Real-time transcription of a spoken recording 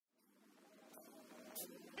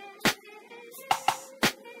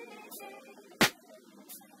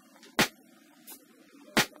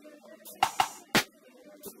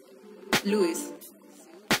Louis.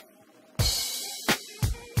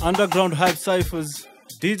 Underground hype cyphers,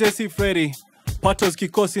 DJ C-Freddy, Partoz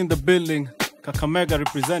Kikosi in the building, Kakamega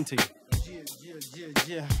representing.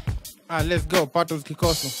 Yeah. Let's go, Partoz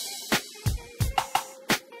Kikosi.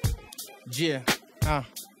 Yeah.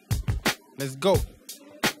 Let's go.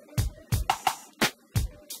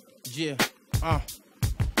 Yeah.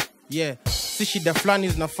 Yeah. Si shida fulani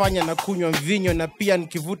zinafanya na kunywa mvinyo na pia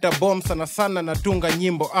nikivuta bomb sana sana natunga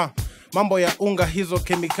nyimbo. Mambo ya unga hizo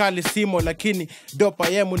kemikali simo, lakini dopa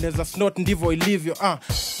yemu neza snot ndivo ilivyo.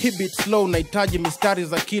 Hii beat slow nahitaji mistari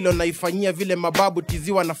za kilo, naifanyia vile mababu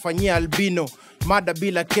tiziwa nafanyia albino. Mada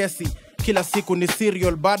bila kesi, kila siku ni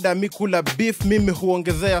serial. Baada ya mikula beef mimi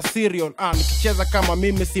huongezea cereal. Nikicheza kama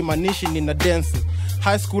mimi simanishi nina dance.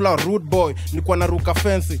 High school au rude boy nilikuwa naruka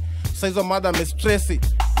fancy. Saizo mada me stressi.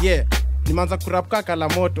 Yeah, nimeanza kurap kaka la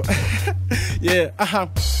moto. Yeah,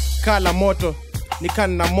 kala moto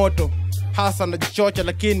nikani na moto hasa na jichocha,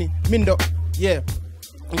 lakini mindo yeah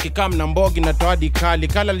nikikam na mbogi na toadi kali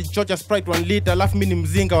kala lichocha Sprite 1 liter alafu mimi ni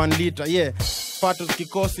mzinga 1 liter. Yeah, Partoz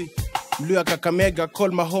Kikosi Mluya Kakamega,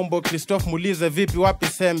 call my homeboy Christophe, muulize vipi wapi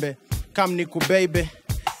sembe kam niku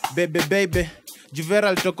baby Juvera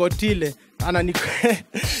alitokotile anani.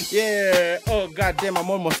 Yeah, oh god damn, I'm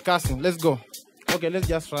almost cussing. Let's go. Okay, let's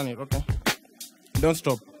just run it. Okay, don't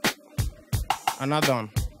stop. Another one.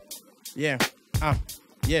 Yeah.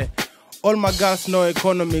 Yeah. All my girls know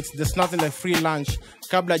economics. There's nothing like free lunch.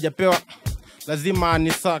 Kabla japewa lazima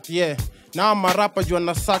anisak. Yeah. Now I'm a rapper, you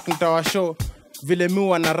wanna suck nitawashow vile mi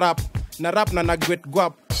wana rap. Na rap na get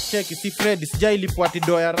guap. Cheki C-Freddy sijailipwa ati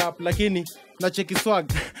do ya rap, lakini na cheki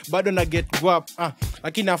swag bado na get guap.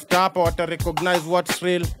 Lakini after hapa wata recognize what's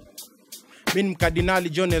real. Mimi mkardinali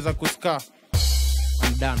John eza kuska.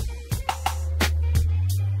 I'm done.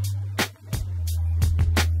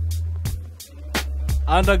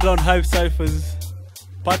 Underground hype cyphers,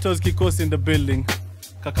 Partoz Kikosi in the building,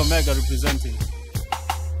 Kakamega representing.